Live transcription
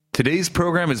Today's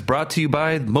program is brought to you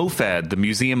by MoFad, the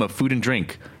Museum of Food and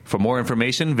Drink. For more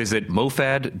information, visit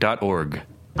mofad.org.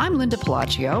 I'm Linda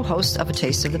Palaccio, host of A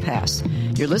Taste of the Past.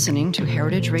 You're listening to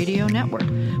Heritage Radio Network,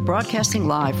 broadcasting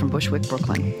live from Bushwick,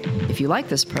 Brooklyn. If you like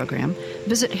this program,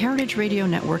 visit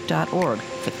heritageradionetwork.org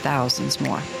for thousands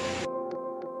more.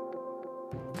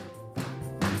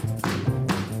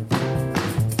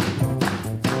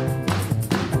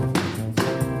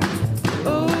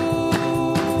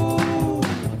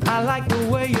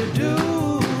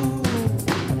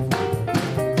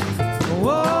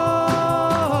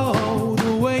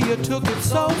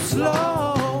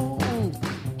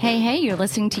 Hey, you're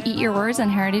listening to Eat Your Words on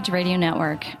Heritage Radio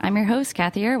Network. I'm your host,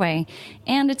 Kathy Irway,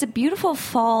 and it's a beautiful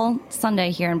fall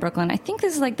Sunday here in Brooklyn. I think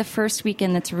this is like the first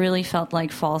weekend that's really felt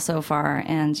like fall so far,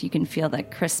 and you can feel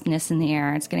that crispness in the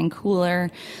air. It's getting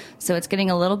cooler, so it's getting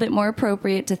a little bit more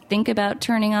appropriate to think about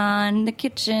turning on the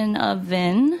kitchen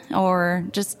oven or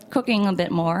just cooking a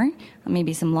bit more,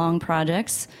 maybe some long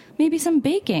projects, maybe some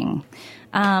baking.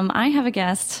 I have a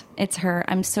guest. It's her.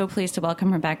 I'm so pleased to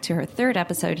welcome her back to her third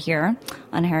episode here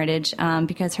on Heritage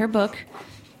because her book,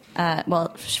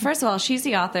 first of all, she's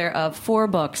the author of 4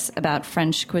 books about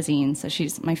French cuisine. So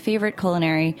she's my favorite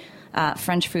culinary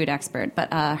French food expert.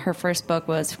 But her first book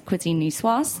was Cuisine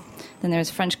Niçoise. Then there's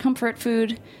French Comfort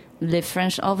Food, Le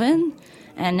French Oven,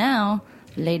 and now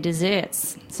Les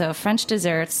Desserts. So French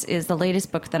Desserts is the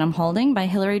latest book that I'm holding by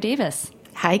Hilary Davis.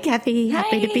 Hi, Kathy.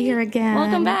 Happy to be here again.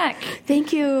 Welcome back.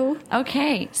 Thank you.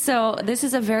 Okay, so this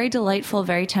is a very delightful,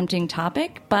 very tempting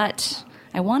topic, but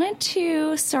I wanted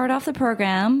to start off the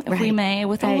program, if we may,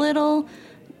 with a little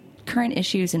current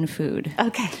issues in food.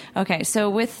 Okay, so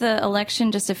with the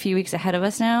election just a few weeks ahead of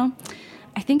us now,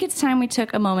 I think it's time we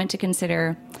took a moment to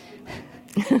consider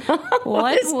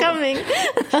what is coming.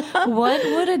 What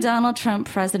would a Donald Trump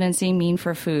presidency mean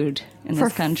for food in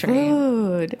this country?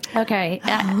 Food. Okay.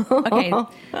 Okay.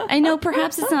 I know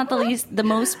perhaps it's not the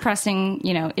most pressing,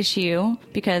 issue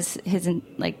because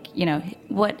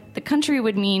what the country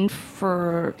would mean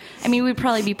for. I mean, we'd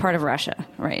probably be part of Russia,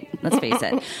 right? Let's face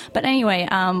it. But anyway,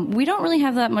 we don't really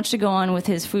have that much to go on with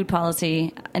his food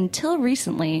policy until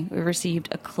recently. We received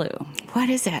a clue. What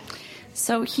is it?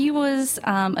 So he was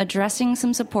addressing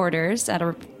some supporters at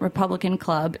a Republican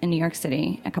club in New York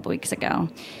City a couple weeks ago,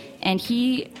 and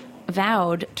he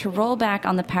vowed to roll back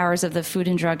on the powers of the Food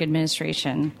and Drug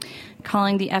Administration,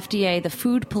 calling the FDA the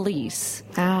food police,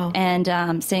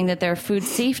 and saying that their food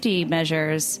safety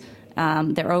measures,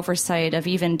 their oversight of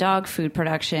even dog food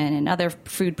production and other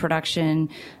food production,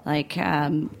 like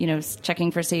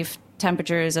checking for safe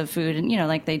temperatures of food, and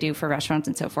like they do for restaurants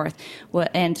and so forth,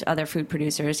 and other food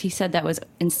producers. He said that was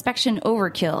inspection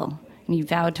overkill, and he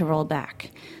vowed to roll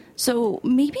back. So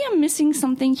maybe I'm missing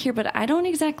something here, but I don't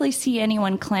exactly see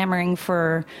anyone clamoring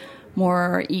for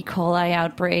more E. coli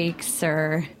outbreaks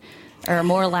or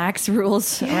more lax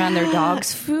rules around their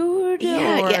dog's food.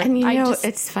 And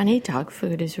it's funny, dog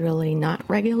food is really not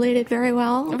regulated very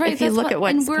well. Right, if you look at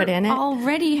what's put in it. We're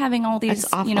already having all these,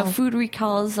 food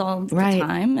recalls all the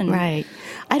time. And right.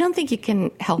 I don't think you can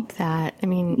help that. I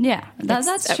mean,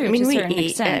 that's true. I mean, to a we certain eat.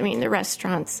 extent. I mean, the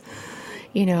restaurants,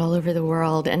 all over the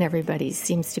world, and everybody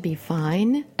seems to be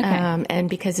fine. Okay. And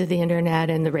because of the internet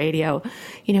and the radio,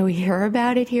 we hear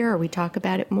about it here, or we talk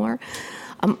about it more.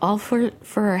 I'm all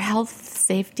for health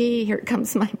safety. Here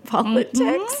comes my politics.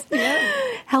 Mm-hmm. Yeah.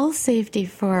 Health safety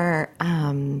for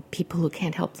people who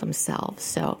can't help themselves.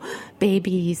 So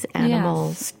babies,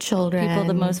 animals, children. People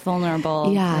the most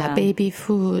vulnerable. Yeah, baby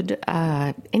food,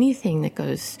 anything that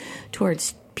goes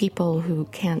towards people who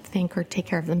can't think or take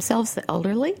care of themselves, the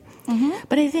elderly. Mm-hmm.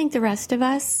 But I think the rest of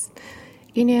us,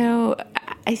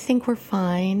 I think we're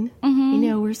fine.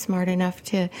 Mm-hmm. We're smart enough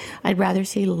I'd rather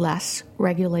see less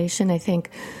regulation. I think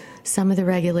some of the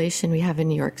regulation we have in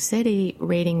New York City,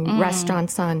 rating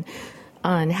restaurants on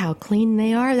how clean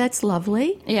they are, that's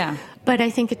lovely. Yeah. But I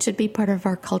think it should be part of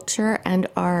our culture and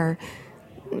our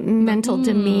mental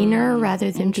demeanor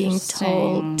rather than being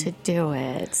told to do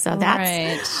it. So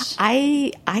that's,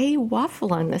 I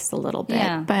waffle on this a little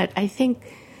bit, but I think,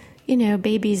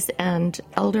 babies and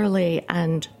elderly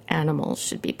and animals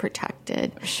should be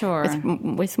pricted. Sure.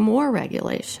 With more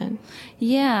regulation.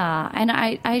 Yeah. And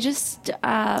I just...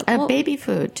 baby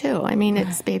food, too. I mean,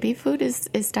 baby food is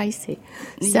dicey.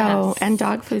 So, yes. And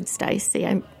dog food's dicey.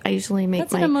 I usually make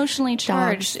that's my an emotionally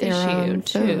charged issue,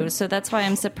 too. Food. So that's why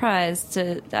I'm surprised.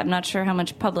 I'm not sure how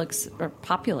much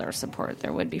popular support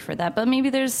there would be for that. But maybe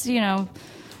there's,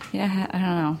 Yeah, I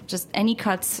don't know. Just any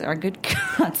cuts are good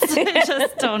cuts. I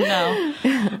just don't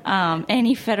know.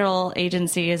 Any federal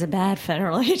agency is a bad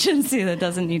federal agency that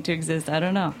doesn't need to exist. I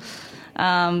don't know.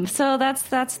 So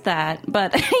that's that.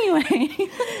 But anyway.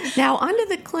 Now, on to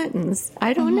the Clintons.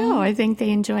 I don't know. I think they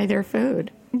enjoy their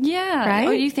food. Yeah. Right?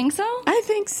 Oh, you think so? I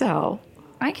think so.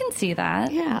 I can see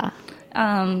that. Yeah.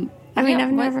 I mean,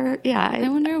 I've never, I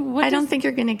wonder what. I don't think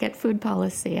you're going to get food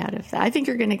policy out of that. I think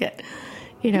you're going to get,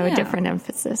 a different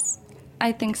emphasis.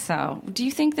 I think so. Do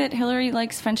you think that Hillary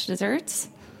likes French desserts?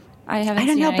 I don't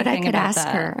seen know, but I anything could about ask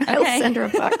that. her. Okay. I'll send her a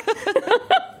buck.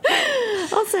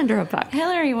 I'll send her a buck.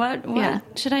 Hillary, what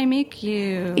should I make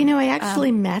you? I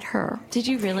actually met her. Did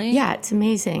you really? Yeah, it's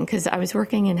amazing because I was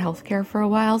working in healthcare for a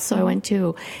while, so I went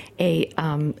to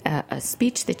a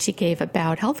speech that she gave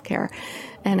about healthcare.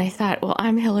 And I thought, well,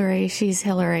 I'm Hillary, she's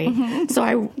Hillary.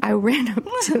 So I ran up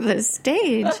to the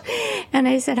stage and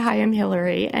I said, hi, I'm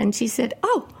Hillary. And she said,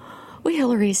 oh, we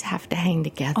Hillarys have to hang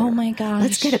together. Oh, my gosh.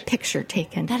 Let's get a picture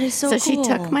taken. That is so cool. cool. So she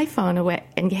took my phone away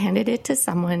and handed it to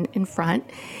someone in front,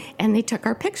 and they took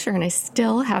our picture, and I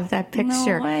still have that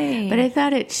picture. No way. But I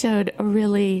thought it showed a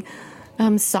really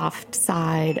soft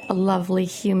side, a lovely,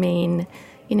 humane,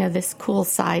 this cool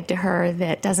side to her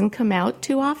that doesn't come out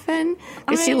too often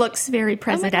because she looks very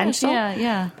presidential. Oh my gosh,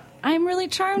 yeah. I'm really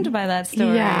charmed by that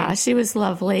story. Yeah, she was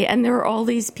lovely. And there were all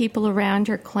these people around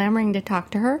her clamoring to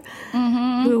talk to her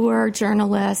who were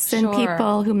journalists and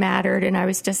people who mattered. And I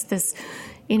was just this,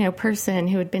 person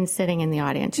who had been sitting in the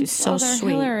audience. She was so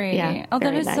sweet. Hillary. Yeah,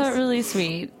 that is nice. so really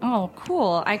sweet. Oh,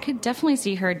 cool. I could definitely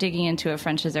see her digging into a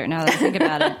French dessert now that I think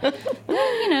about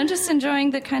it. Just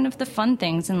enjoying the kind of the fun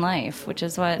things in life, which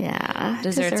is what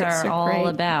desserts are all great.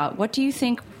 about. What do you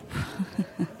think...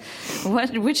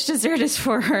 Which dessert is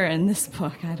for her in this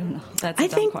book? I don't know. That's a I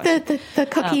dumb think question. the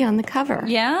cookie on the cover.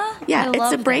 Yeah? Yeah, I it's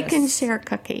love a break this. and share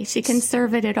cookie. She can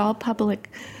serve it at all public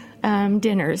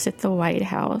dinners at the White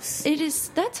House.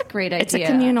 That's a great idea. It's a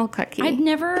communal cookie. I'd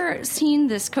never seen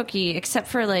this cookie except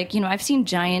for I've seen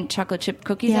giant chocolate chip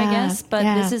cookies, I guess, but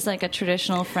this is like a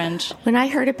traditional French. When I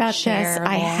heard about this, shareable.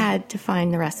 I had to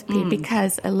find the recipe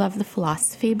because I love the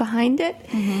philosophy behind it.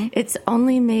 It's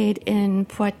only made in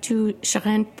Poitou,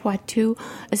 Charente-Poitou,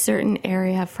 a certain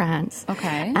area of France.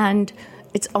 Okay. And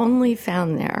it's only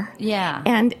found there. Yeah.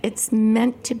 And it's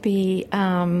meant to be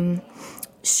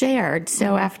shared.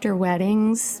 So after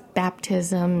weddings,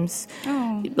 baptisms,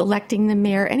 electing the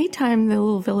mayor, anytime the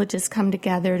little villages come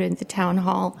together in the town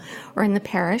hall or in the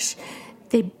parish,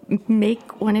 they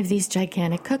make one of these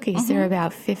gigantic cookies. They're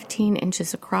about 15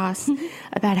 inches across,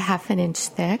 about half an inch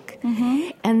thick.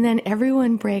 And then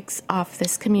everyone breaks off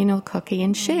this communal cookie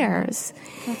and shares.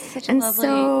 That's such a lovely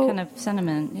kind of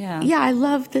sentiment, yeah. Yeah, I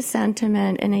love the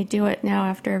sentiment, and I do it now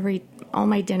after all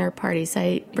my dinner parties.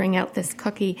 I bring out this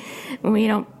cookie, and we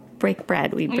don't break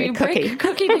bread, we break cookie. Break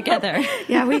cookie together.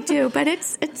 Yeah, we do, but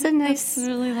it's a nice, That's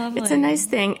really lovely. It's a nice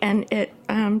thing, and it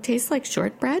tastes like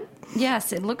shortbread.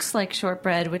 Yes, it looks like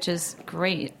shortbread, which is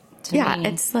great to me. Yeah,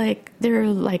 it's there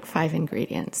are 5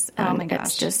 ingredients. Oh my gosh.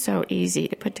 It's just so easy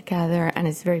to put together, and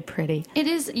it's very pretty. It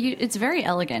is. It's very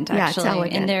elegant, Yeah, actually,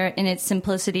 it's elegant. in its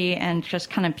simplicity and just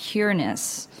kind of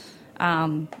pureness.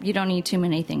 You don't need too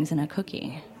many things in a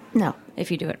cookie. No.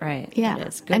 If you do it right. Yeah. It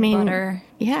is. Good butter.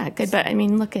 Yeah, good butter.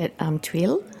 Look at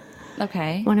tuile.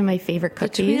 Okay. One of my favorite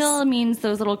cookies. The tuile means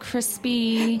those little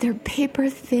crispy. They're paper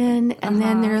thin, and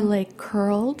then they're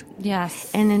curled. Yes.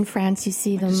 And in France, you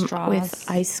see them straws. with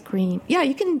ice cream. Yeah,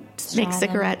 you can make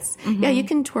cigarettes. Yeah, you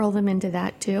can twirl them into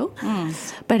that too.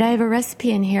 But I have a recipe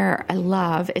in here I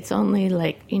love. It's only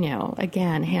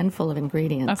again, a handful of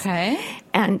ingredients. Okay.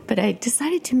 But I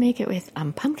decided to make it with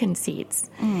pumpkin seeds.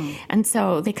 And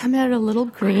so they come out a little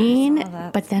green,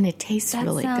 but then it tastes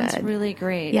really good. That sounds really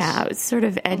great. Yeah, it's sort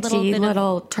of edgy,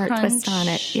 little tart twist on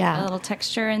it. Yeah. A little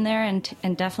texture in there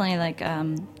and definitely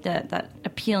that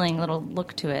appealing little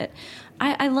look to it.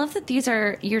 I love that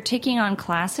you're taking on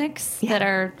classics that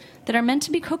are meant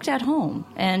to be cooked at home,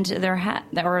 and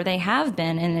they have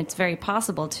been, and it's very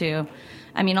possible to.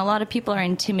 A lot of people are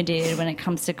intimidated when it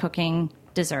comes to cooking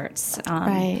desserts,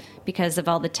 right? Because of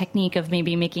all the technique of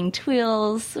maybe making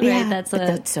tuiles. Right? Yeah,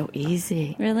 that's so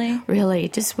easy. Really,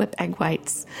 just whip egg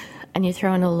whites. And you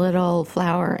throw in a little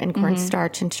flour and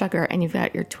cornstarch and sugar, and you've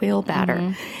got your tuile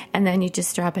batter. And then you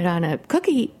just drop it on a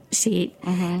cookie sheet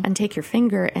and take your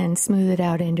finger and smooth it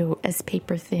out into as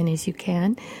paper thin as you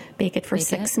can. Bake it for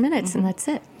 6 minutes, and that's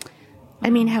it.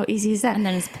 How easy is that? And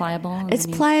then it's pliable. It's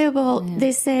pliable. Yeah.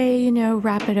 They say,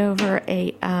 wrap it over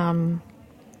a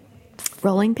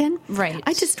rolling pin. Right.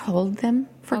 I just hold them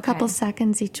for a couple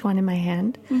seconds, each one in my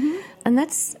hand. And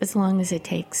that's as long as it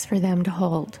takes for them to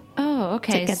hold. Oh,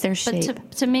 okay. To get their shape.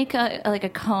 But to make a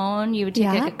cone, you would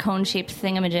take a cone-shaped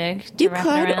thingamajig. You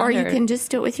could, or you can just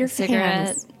do it with your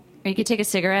hands. Or you could take a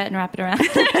cigarette and wrap it around.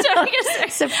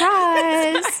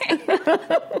 Surprise!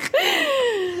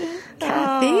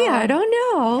 Kathy, I don't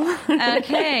know.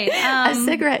 Okay. A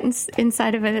cigarette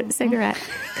inside of a cigarette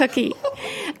cookie.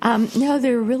 No,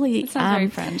 they're really... sounds very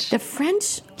French. The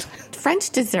French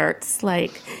desserts,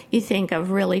 like you think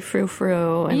of really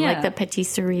frou-frou and like the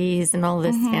patisseries and all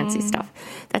this fancy stuff.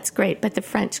 That's great. But the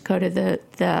French go to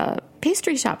the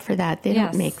pastry shop for that. They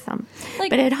don't make them.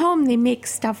 But at home, they make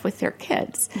stuff with their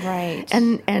kids. Right.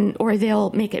 And or they'll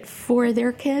make it for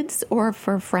their kids or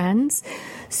for friends.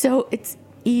 So it's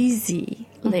easy,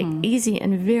 like easy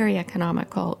and very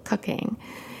economical cooking.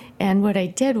 And what I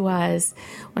did was,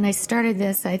 when I started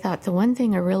this, I thought the one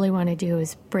thing I really want to do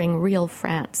is bring real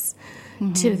France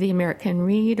to the American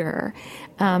reader,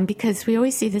 because we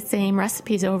always see the same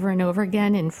recipes over and over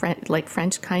again in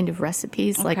French kind of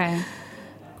recipes, like,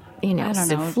 you know,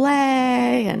 souffle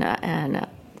and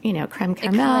creme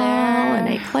caramel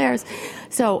and eclairs.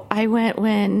 So I went,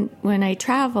 when I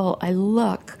travel, I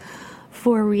look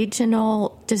for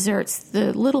regional desserts.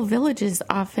 The little villages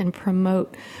often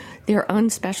promote their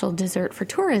own special dessert for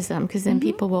tourism, because then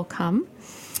people will come.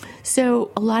 So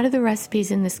a lot of the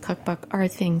recipes in this cookbook are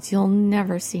things you'll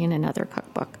never see in another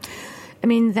cookbook. I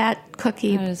mean, that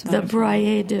cookie, the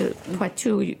Brouillé de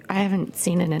Poitou, I haven't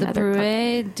seen in another cookbook. The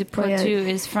Brouillé de Poitou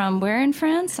is from where in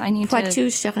France?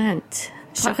 Poitou-Charentes.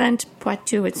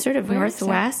 Charentes-Poitou. It's sort of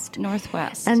northwest.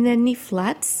 Northwest. And then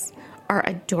niflets are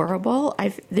adorable.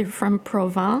 They're from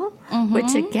Provence,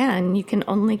 which, again, you can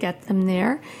only get them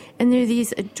there. And they're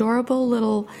these adorable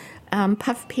little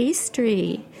puff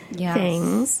pastry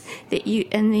things that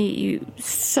you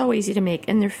so easy to make,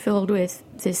 and they're filled with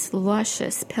this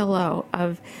luscious pillow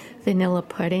of vanilla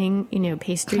pudding,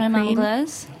 pastry crème cream.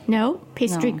 anglaise? No,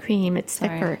 pastry cream. It's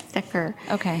thicker.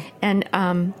 Okay. And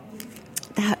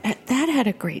that had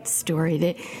a great story.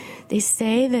 They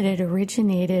say that it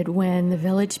originated when the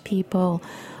village people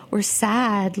were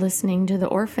sad listening to the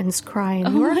orphans cry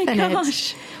in the orphanage. My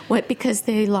gosh. Because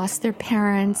they lost their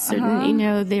parents,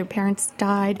 or, their parents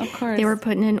died. Of course. They were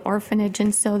put in an orphanage,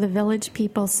 and so the village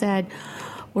people said,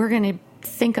 we're going to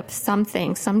think up some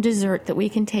dessert that we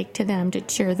can take to them to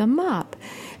cheer them up.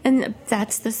 And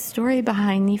that's the story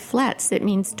behind niflets. It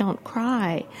means don't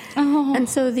cry. Oh. And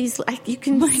so these, you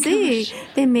can see,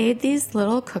 they made these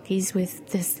little cookies with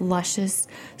this luscious,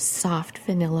 soft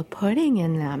vanilla pudding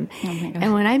in them. Oh my gosh.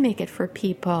 And when I make it for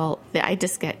people, I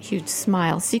just get huge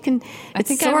smiles. So you can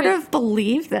sort of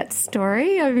believe that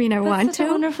story. I mean, I want to. That's such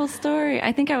a wonderful story.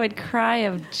 I think I would cry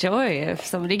of joy if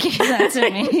somebody gave that to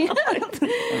me.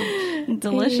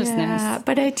 Deliciousness. Yeah,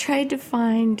 but I tried to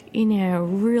find,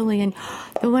 really, and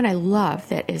the one I love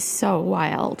that is so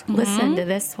wild. Listen to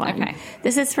this one. Okay.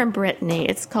 This is from Brittany.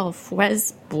 It's called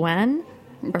Foues Bouen,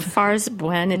 or Farce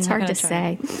Bouen. It's hard to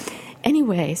say.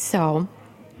 Anyway, so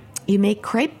you make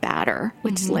crepe batter,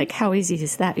 which, how easy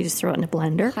is that? You just throw it in a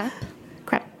blender.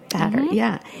 Crepe batter,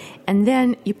 yeah. And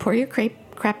then you pour your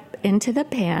crepe into the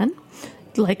pan,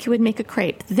 like you would make a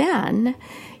crepe. Then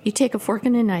you take a fork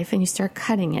and a knife and you start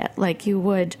cutting it like you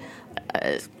would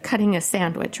cutting a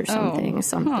sandwich or something.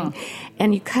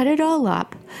 And you cut it all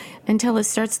up until it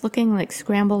starts looking like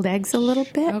scrambled eggs a little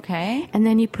bit. Okay. And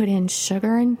then you put in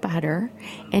sugar and butter,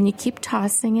 and you keep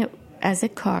tossing it as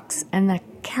it cooks, and that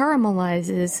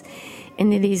caramelizes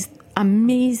into these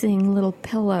amazing little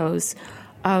pillows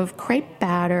of crepe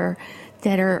batter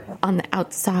that are on the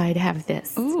outside have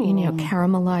this,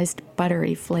 caramelized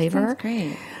buttery flavor. That's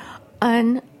great.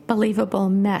 Unbelievable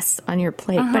mess on your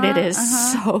plate, but it is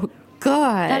so good.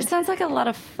 That sounds like a lot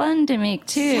of fun to make,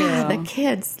 too. Yeah, the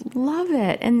kids love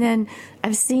it. And then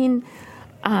I've seen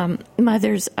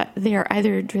mothers, they're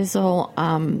either drizzle,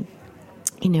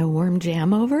 warm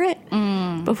jam over it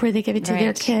before they give it to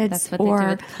their kids. That's what or they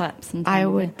do with crepes and I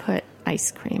would put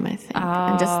ice cream, I think,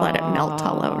 and just let it melt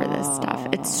all over this stuff.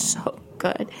 It's so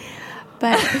good.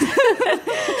 But,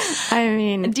 I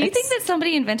mean... Do you think that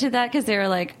somebody invented that because they were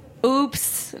like,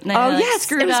 oops, and yes,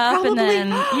 screwed up, probably,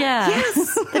 and then,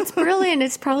 Yes, that's brilliant.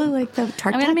 It's probably like the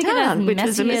tarte tatin, which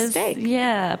was a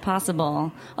mistake.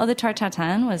 Possible. Oh, the tarte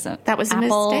tatin was a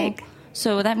mistake.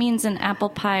 So that means an apple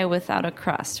pie without a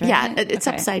crust, right? Yeah, it's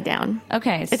upside down.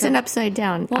 Okay. It's an upside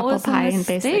down apple pie. And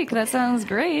basic. That sounds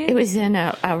great. It was in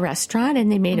a restaurant,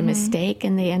 and they made a mistake,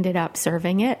 and they ended up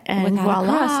serving it, and without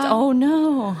voila. a crust. Oh,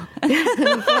 no.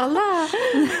 Voila.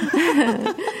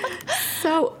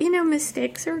 So,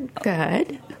 mistakes are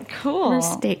good. Cool.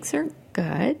 Mistakes are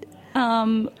good.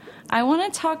 I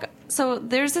want to talk... So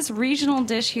there's this regional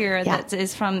dish here that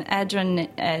is from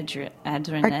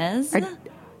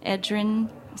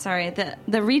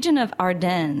the region of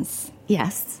Ardennes.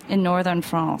 Yes. In northern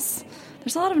France.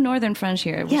 There's a lot of Northern French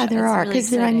here. Yeah, there are, because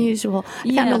they're unusual.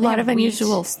 I found a lot of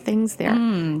unusual things there.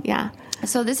 Yeah.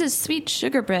 So this is sweet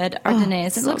sugar bread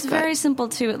Ardennais. It looks very simple,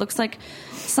 too. It looks like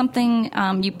something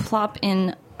you plop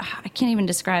in. I can't even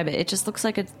describe it. It just looks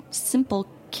like a simple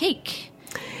cake.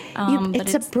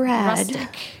 It's a bread.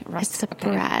 Rustic. It's a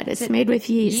bread. It's made with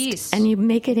yeast. And you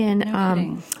make it in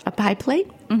a pie plate.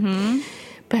 Mm-hmm.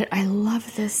 But I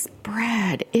love this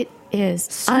bread. It is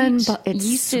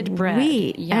yeasted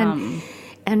bread. Yum.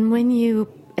 And when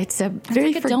it's a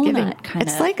very like forgiving. A donut, kind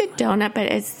it's of. like a donut, but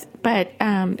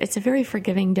it's a very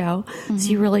forgiving dough. Mm-hmm.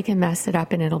 So you really can mess it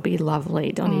up and it'll be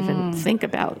lovely. Don't even think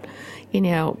about,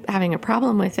 having a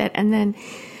problem with it. And then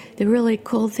the really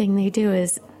cool thing they do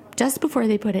is just before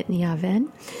they put it in the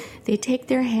oven, they take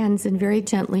their hands and very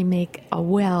gently make a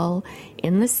well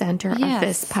in the center of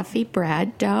this puffy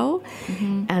bread dough,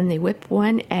 and they whip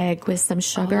one egg with some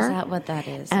sugar. Oh, is that what that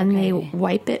is? And they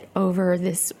wipe it over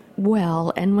this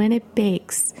well, and when it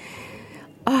bakes,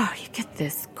 you get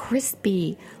this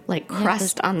crispy,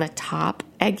 crust on the top,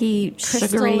 eggy,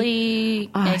 sugary.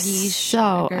 Eggy,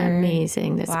 so sugar.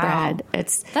 Amazing, this bread.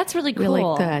 That's really cool.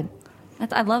 Really good.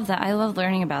 I love that. I love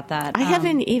learning about that. I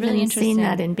haven't even really seen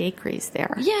that in bakeries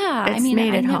there. Yeah, I've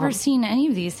never seen any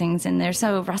of these things, and they're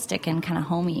so rustic and kind of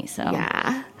homey. So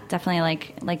yeah, definitely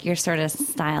like your sort of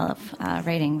style of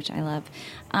writing, which I love.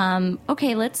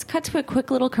 Okay, let's cut to a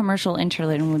quick little commercial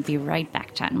interlude, and we'll be right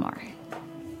back chatting more.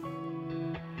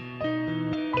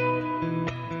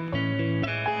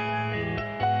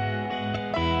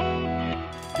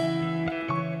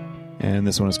 And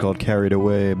this one is called Carried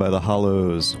Away by the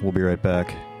Hollows. We'll be right back.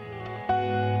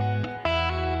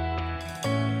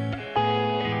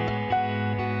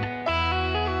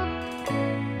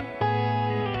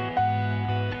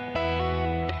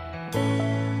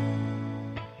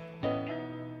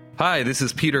 Hi, this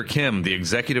is Peter Kim, the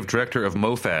Executive Director of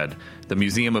MoFad, the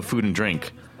Museum of Food and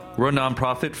Drink. We're a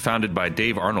nonprofit founded by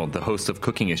Dave Arnold, the host of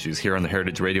Cooking Issues here on the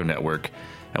Heritage Radio Network,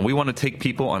 and we want to take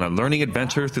people on a learning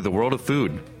adventure through the world of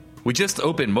food. We just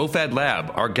opened MoFad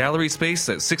Lab, our gallery space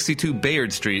at 62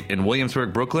 Bayard Street in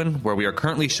Williamsburg, Brooklyn, where we are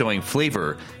currently showing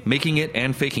Flavor, Making It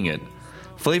and Faking It.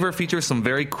 Flavor features some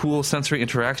very cool sensory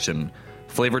interaction.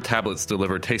 Flavor tablets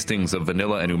deliver tastings of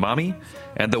vanilla and umami,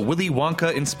 and the Willy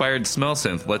Wonka-inspired smell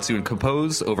synth lets you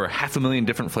compose over 500,000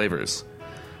 different flavors.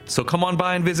 So come on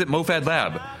by and visit MoFad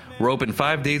Lab. We're open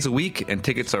 5 days a week, and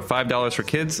tickets are $5 for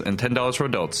kids and $10 for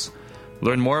adults.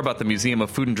 Learn more about the Museum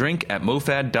of Food and Drink at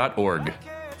mofad.org.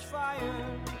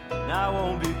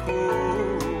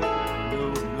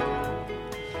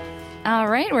 All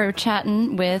right, we're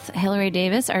chatting with Hilary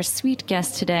Davis, our sweet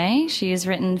guest today. She has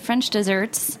written French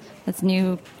Desserts, that's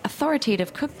new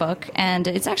authoritative cookbook, and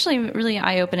it's actually a really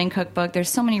eye-opening cookbook. There's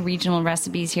so many regional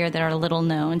recipes here that are little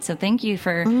known, so thank you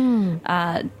for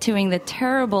doing the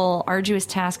terrible, arduous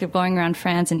task of going around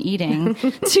France and eating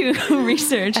to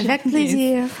research. Avec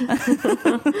plaisir.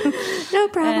 No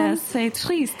problem. C'est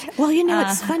triste. Well,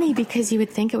 it's funny because you would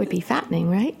think it would be fattening,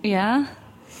 right? Yeah.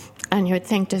 And you would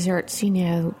think desserts,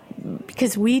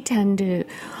 because we tend to,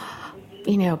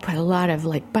 put a lot of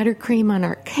buttercream on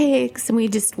our cakes, and we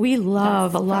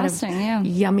love a lot of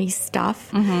yummy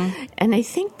stuff. Mm-hmm. And I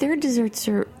think their desserts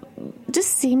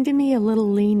just seem to me a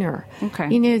little leaner. Okay.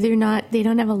 They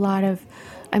don't have a lot of,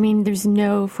 there's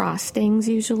no frostings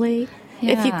usually.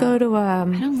 Yeah. If you go to I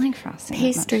don't like frosting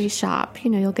pastry shop,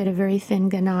 you'll get a very thin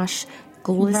ganache,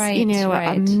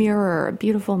 a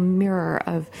beautiful mirror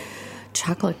of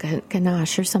chocolate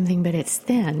ganache or something, but it's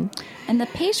thin. And the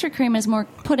pastry cream is more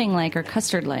pudding-like or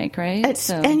custard-like, right?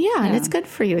 And it's good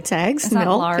for you. It's eggs, it's milk.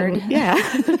 Not lard.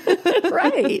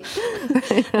 Right.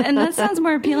 And that sounds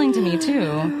more appealing to me,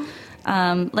 too.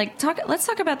 Let's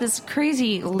talk about this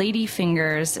crazy lady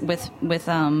fingers with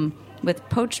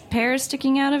poached pears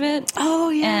sticking out of it. Oh,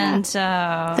 yeah.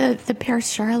 And the pear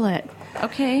Charlotte.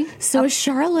 Okay. So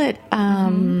Charlotte...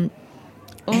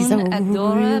 Un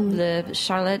adorable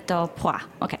Charlotte del Pois.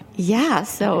 Okay. Yeah,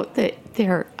 so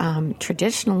they're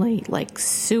traditionally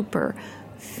super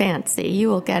fancy. You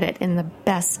will get it in the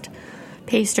best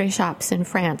pastry shops in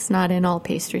France, not in all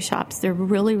pastry shops. They're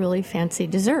really, really fancy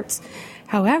desserts.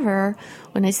 However,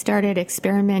 when I started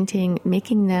experimenting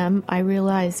making them, I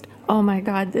realized, oh my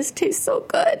God, this tastes so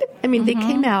good. They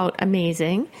came out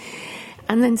amazing.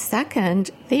 And then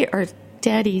second, they are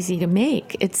dead easy to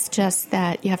make. It's just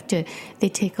that they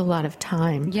take a lot of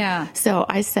time. Yeah. So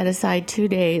I set aside 2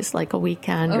 days, like a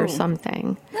weekend or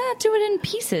something. Do it in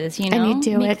pieces, And you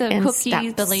do Make it the in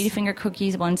cookies, steps. the ladyfinger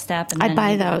cookies, one step. And I then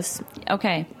buy those.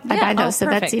 Okay. I buy those, so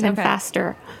perfect. that's even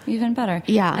faster. Even better.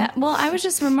 Yeah. Well, I was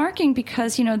just remarking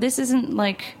because, this isn't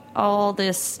like all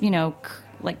this,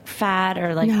 like fat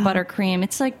or like No. buttercream.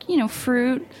 It's like,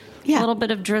 fruit, Yeah. a little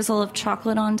bit of drizzle of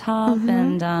chocolate on top.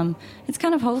 And it's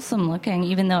kind of wholesome looking,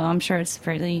 even though I'm sure it's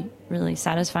really, really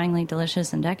satisfyingly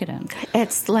delicious and decadent.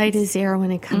 It's light as air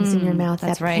when it comes in your mouth.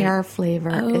 that's That right. pear flavor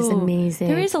is amazing.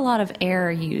 There is a lot of air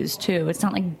used, too. It's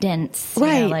not like dense,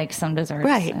 Right. like some desserts.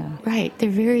 Right, Yeah. right. They're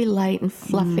very light and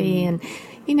fluffy, and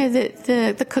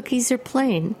the cookies are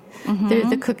plain.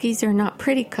 The cookies are not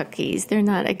pretty cookies. They're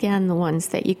not, again, the ones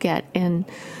that you get in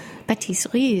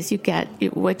patisseries.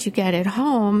 What you get at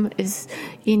home is,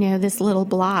 this little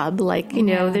blob. Like,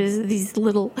 there's these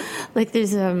little, like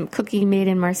there's a cookie made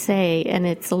in Marseille, and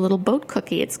it's a little boat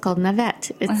cookie. It's called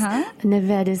navette. A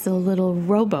navette is a little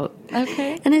rowboat.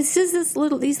 Okay. And it's just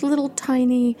these little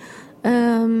tiny,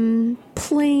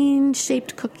 plain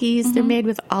shaped cookies. They're made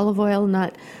with olive oil,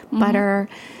 not butter.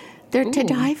 They're to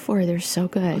die for. They're so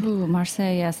good. Ooh,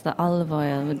 Marseille, yes, the olive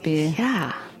oil would be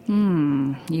Yeah.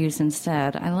 used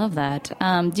instead. I love that. Do you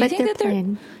But think they're that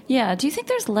plain. do you think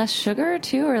there's less sugar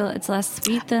too, or it's less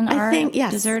sweet than I our think,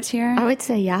 yes. desserts here? I would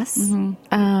say yes.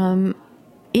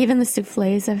 Even the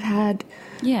souffles I've had,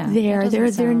 Yeah, they're that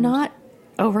doesn't sound- not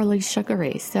overly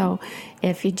sugary. So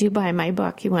if you do buy my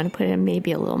book, you want to put in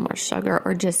maybe a little more sugar,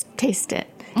 or just taste it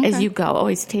as you go.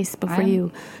 Always taste before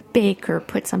you bake or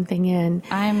put something in.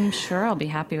 I'm sure I'll be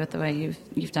happy with the way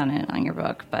you've done it on your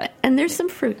book, but And there's some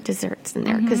fruit desserts in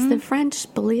there, because the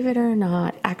French, believe it or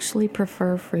not, actually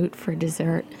prefer fruit for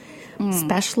dessert,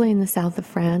 especially in the south of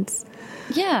France.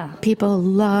 yeah, People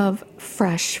love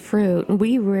fresh fruit.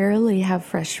 We rarely have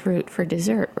fresh fruit for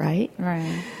dessert, right?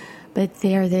 right. But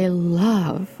there they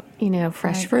love,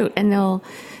 fresh fruit. And they'll,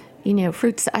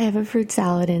 fruits. I have a fruit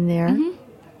salad in there,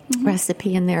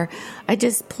 recipe in there. I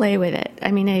just play with it.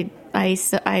 I mean, I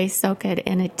soak it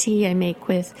in a tea I make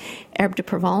with herbe de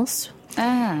Provence.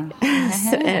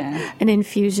 So, an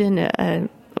infusion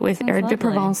with herbe de lovely.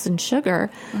 Provence and sugar,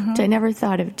 which I never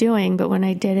thought of doing, but when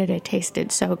I did it, it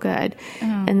tasted so good.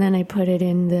 And then I put it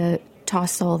in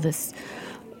toss all this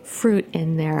fruit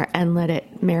in there and let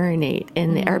it marinate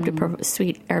in the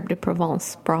sweet herbe de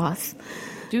Provence broth.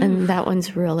 And that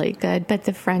one's really good. But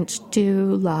the French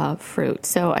do love fruit,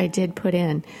 so I did put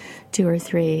in 2 or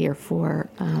 3 or 4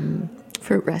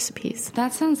 fruit recipes.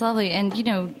 That sounds lovely. And,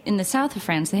 in the south of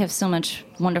France, they have so much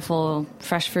wonderful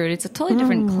fresh fruit. It's a totally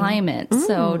different climate.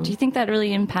 So do you think that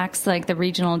really impacts, like, the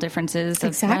regional differences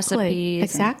of recipes?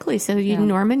 Exactly. So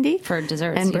Normandy For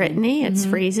desserts, and even. Brittany, it's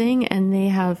freezing, and they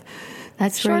have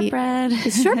Shortbread.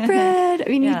 Shortbread. I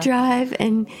mean, Yeah. you drive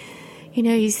and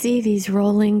you see these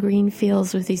rolling green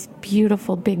fields with these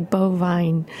beautiful big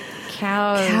bovine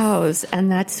cows,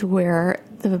 and that's where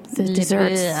the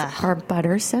desserts are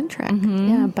butter centric.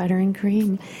 Yeah, butter and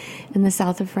cream. In the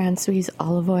south of France, we use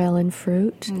olive oil and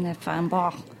fruit.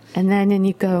 And then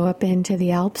you go up into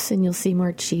the Alps and you'll see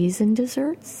more cheese in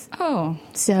desserts. Oh.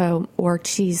 Or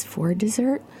cheese for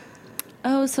dessert.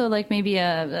 Oh, so like maybe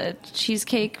a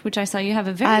cheesecake, which I saw you have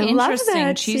a I very love interesting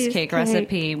that cheesecake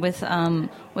recipe with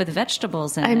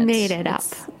vegetables in it. I made it up.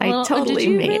 I totally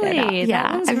made it up.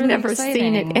 Yeah, I've never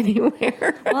seen it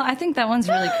anywhere. Well, I think that one's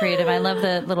really creative. I love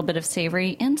the little bit of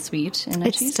savory and sweet in a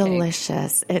cheesecake. It's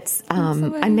delicious.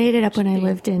 I made it up when I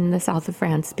lived in the south of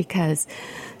France because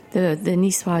the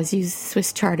Niçois use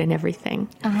Swiss chard in everything,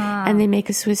 and they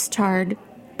make a Swiss chard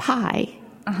pie.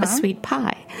 A sweet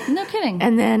pie. No kidding.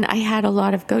 And then I had a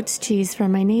lot of goat's cheese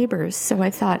from my neighbors, so I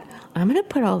thought, I'm going to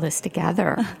put all this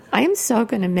together. I am so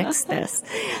going to mix this.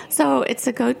 So it's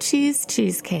a goat cheese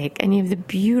cheesecake, and you have the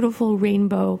beautiful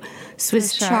rainbow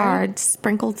Swiss chard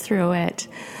sprinkled through it,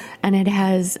 and it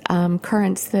has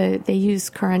currants. They use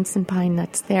currants and pine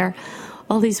nuts there.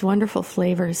 All these wonderful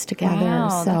flavors together.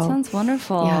 Wow, that sounds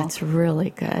wonderful. Yeah, it's really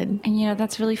good. And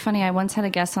that's really funny. I once had a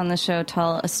guest on the show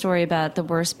tell a story about the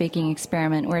worst baking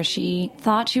experiment where she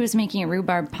thought she was making a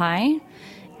rhubarb pie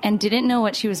and didn't know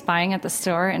what she was buying at the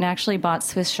store and actually bought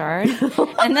Swiss chard.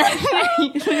 And then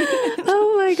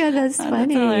Oh my God, that's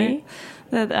funny.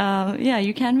 That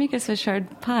you can make a Swiss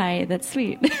chard pie that's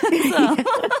sweet.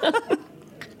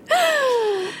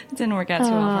 It didn't work out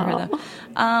too well for her,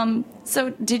 though. So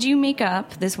did you make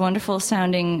up this wonderful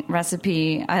sounding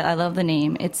recipe? I love the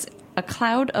name. It's a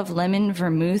cloud of lemon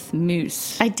vermouth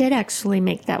mousse. I did actually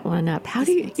make that one up. How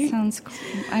do you... Sounds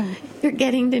cool. You're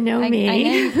getting to know me. I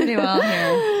know you pretty well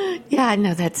here. Yeah,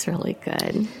 no, that's really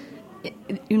good.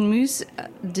 Une mousse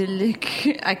de luc.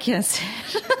 I can't say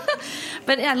it.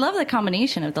 But I love the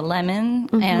combination of the lemon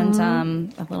and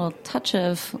a little touch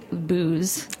of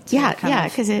booze. Yeah,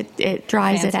 because it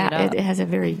dries it out. It has a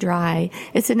very dry...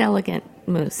 It's an elegant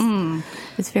mousse.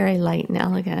 It's very light and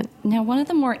elegant. Now, one of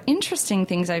the more interesting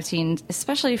things I've seen,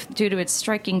 especially due to its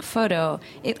striking photo,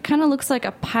 it kind of looks like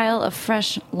a pile of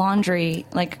fresh laundry,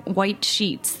 like white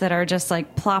sheets that are just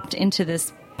like plopped into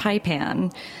this pie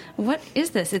pan. What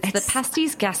is this? It's the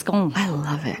Pastis Gascon. I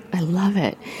love it. I love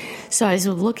it. So I was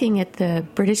looking at the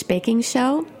British baking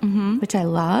show, which I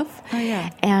love. Oh, yeah.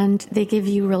 And they give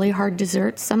you really hard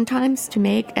desserts sometimes to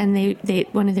make. And they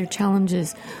one of their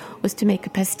challenges was to make a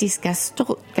Pastis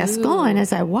Gascon. And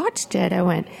as I watched it, I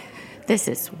went, this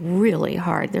is really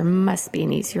hard. There must be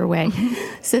an easier way.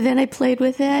 So then I played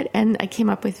with it, and I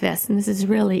came up with this. And this is a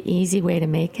really easy way to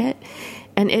make it.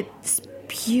 And it's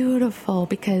beautiful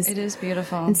because it is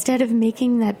beautiful. Instead of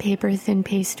making that paper thin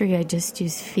pastry, I just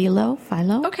use phyllo.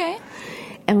 Okay.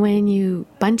 And when you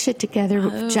bunch it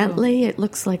together gently, it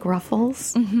looks like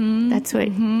ruffles. That's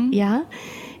what, yeah.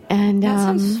 And that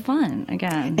sounds fun.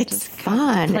 Again, it's just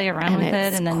fun. Play around with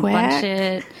it and then quick. Bunch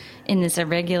it in this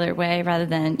irregular way, rather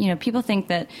than people think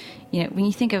that when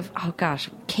you think of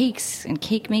cakes and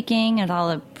cake making and all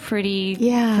the pretty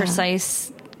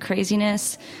precise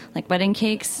craziness, like wedding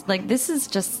cakes. Like this is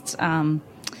just the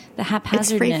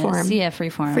haphazardness. It's freeform. Yeah,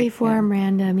 freeform. Freeform,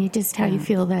 random. You just how you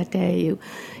feel that day.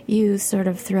 You sort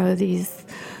of throw these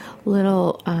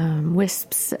little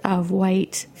wisps of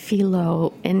white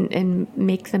phyllo and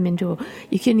make them into.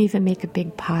 You can even make a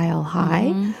big pile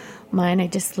high. Mine I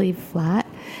just leave flat.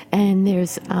 And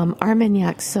there's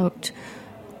Armagnac soaked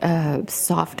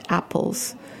soft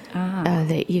apples.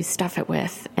 That you stuff it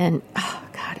with, and oh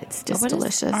god, it's just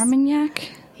delicious. Armagnac?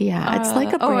 Yeah, it's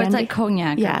like a brandy. Oh, it's like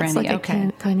cognac or brandy. It's like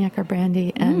a cognac or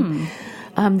brandy, and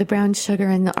the brown sugar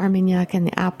and the Armagnac and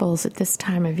the apples at this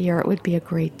time of year, it would be a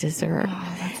great dessert.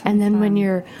 And then when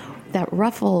that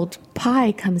ruffled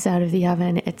pie comes out of the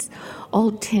oven, it's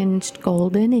all tinged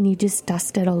golden, and you just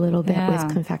dust it a little bit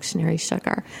with confectionery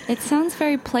sugar. It sounds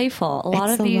very playful. A lot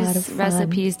of these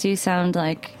recipes do sound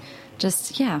like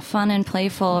just, fun and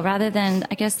playful, rather than,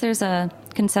 I guess there's a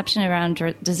conception around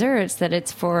desserts that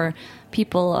it's for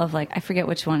people of, like, I forget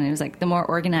which one. It was like the more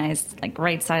organized, like,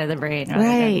 right side of the brain, rather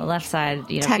than the left side,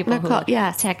 technical, people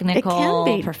who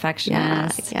technical,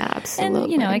 perfectionists. Yeah,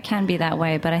 absolutely. And, it can be that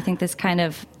way, but I think this kind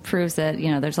of proves that,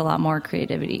 there's a lot more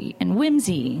creativity and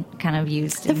whimsy kind of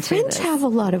used into this. The French have a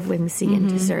lot of whimsy in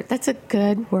dessert. That's a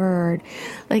good word.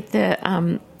 Like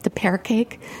the pear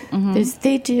cake.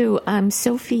 They do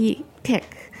Sophie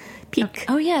Pic.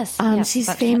 Oh yes,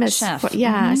 she's famous.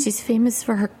 She's famous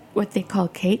for her what they call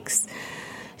cakes.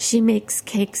 She makes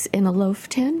cakes in a loaf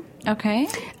tin. Okay.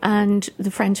 And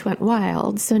the French went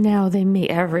wild, so now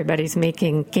everybody's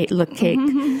making cake.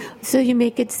 So you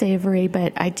make it savory,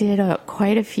 but I did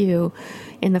quite a few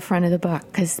in the front of the book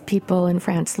because people in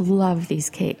France love these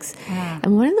cakes.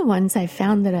 And one of the ones I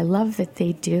found that I love that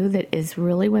they do that is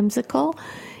really whimsical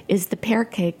is the pear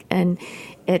cake, and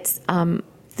it's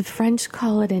the French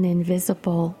call it an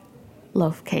invisible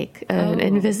loaf cake, an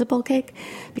invisible cake,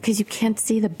 because you can't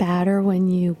see the batter when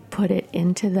you put it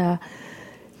into the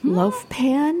loaf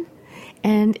pan,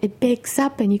 and it bakes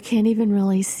up, and you can't even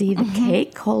really see the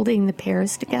cake holding the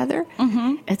pears together.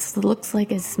 It looks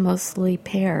like it's mostly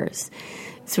pears.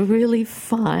 It's really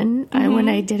fun. When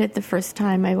I did it the first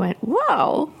time, I went,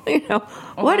 whoa,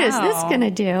 what is this going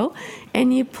to do?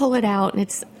 And you pull it out, and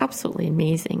it's absolutely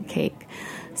amazing cake.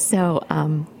 So,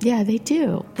 they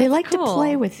do. They like to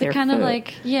play with their kind food. Of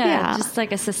like, just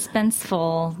like a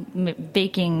suspenseful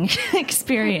baking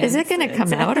experience. Is it going to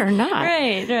come out or not?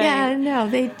 Right. Yeah, no,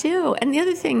 they do. And the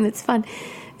other thing that's fun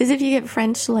is if you get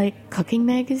French, like, cooking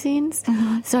magazines.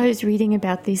 So I was reading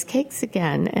about these cakes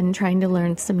again and trying to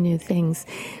learn some new things.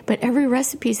 But every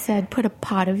recipe said put a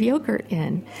pot of yogurt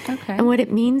in. Okay. And what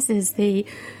it means is they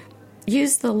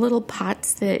use the little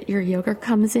pots that your yogurt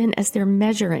comes in as their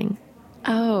measuring.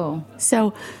 Oh.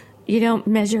 So you don't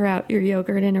measure out your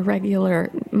yogurt in a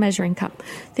regular measuring cup.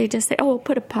 They just say, we'll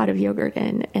put a pot of yogurt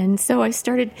in. And so I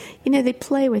started, they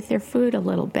play with their food a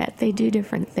little bit. They do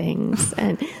different things,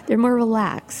 and they're more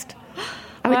relaxed.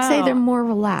 I would say they're more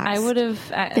relaxed. I would have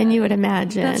than you would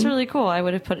imagine. That's really cool. I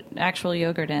would have put actual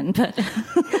yogurt in, but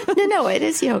no, it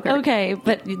is yogurt. Okay,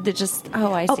 but they just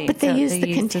I see. But they use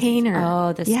the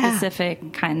container. The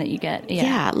specific kind that you get.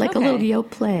 Yeah, like a little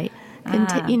Yoplait.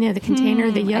 The container,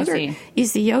 the yogurt.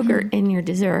 Use the yogurt in your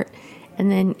dessert,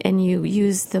 and you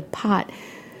use a pot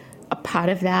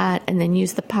of that, and then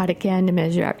use the pot again to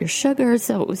measure out your sugar.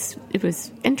 So it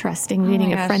was interesting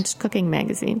reading a French cooking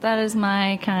magazine. That is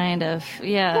my kind of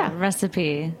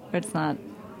recipe. It's not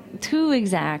too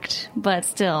exact, but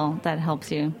still that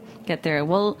helps you get through.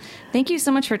 Well, thank you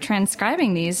so much for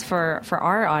transcribing these for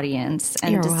our audience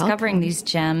and You're discovering welcome. these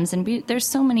gems. And there's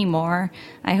so many more.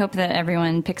 I hope that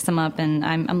everyone picks them up. And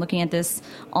I'm looking at this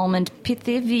almond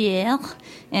pithivière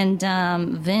and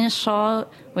vin chaud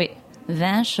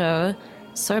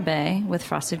sorbet with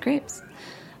frosted grapes.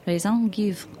 Raisin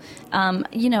Guivre.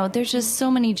 There's just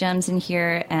so many gems in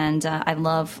here, and I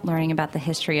love learning about the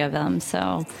history of them.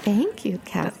 So Thank you,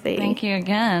 Kathy. thank you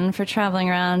again for traveling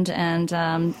around and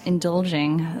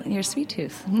indulging your sweet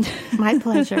tooth. My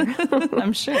pleasure.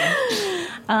 I'm sure.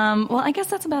 Well, I guess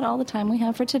that's about all the time we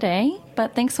have for today.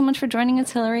 But thanks so much for joining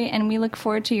us, Hillary, and we look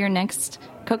forward to your next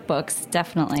cookbooks,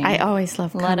 definitely. I always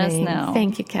love coming. Let us know.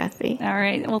 Thank you, Kathy. All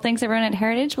right. Well, thanks, everyone at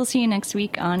Heritage. We'll see you next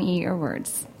week on Eat Your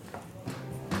Words.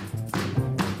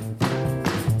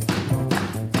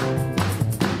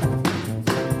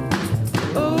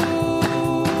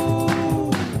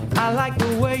 I like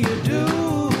the way you do.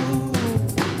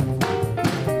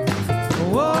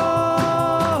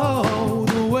 Whoa,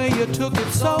 the way you took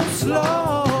it so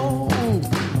slow.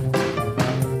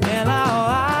 And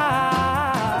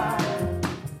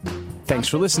Thanks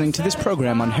for listening to this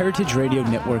program on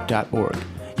heritageradionetwork.org.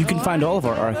 You can find all of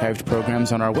our archived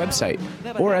programs on our website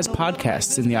or as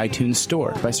podcasts in the iTunes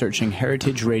Store by searching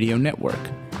Heritage Radio Network.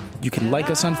 You can like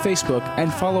us on Facebook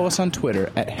and follow us on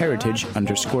Twitter at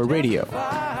 @heritage_radio.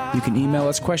 You can email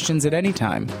us questions at any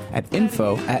time at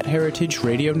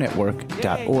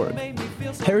info@heritageradionetwork.org.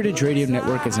 Heritage Radio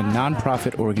Network is a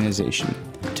nonprofit organization.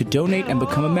 To donate and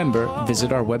become a member,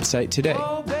 visit our website today.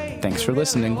 Thanks for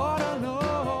listening.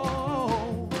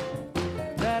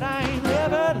 that I ain't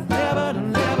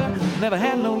never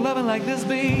had no loving like this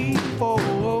before.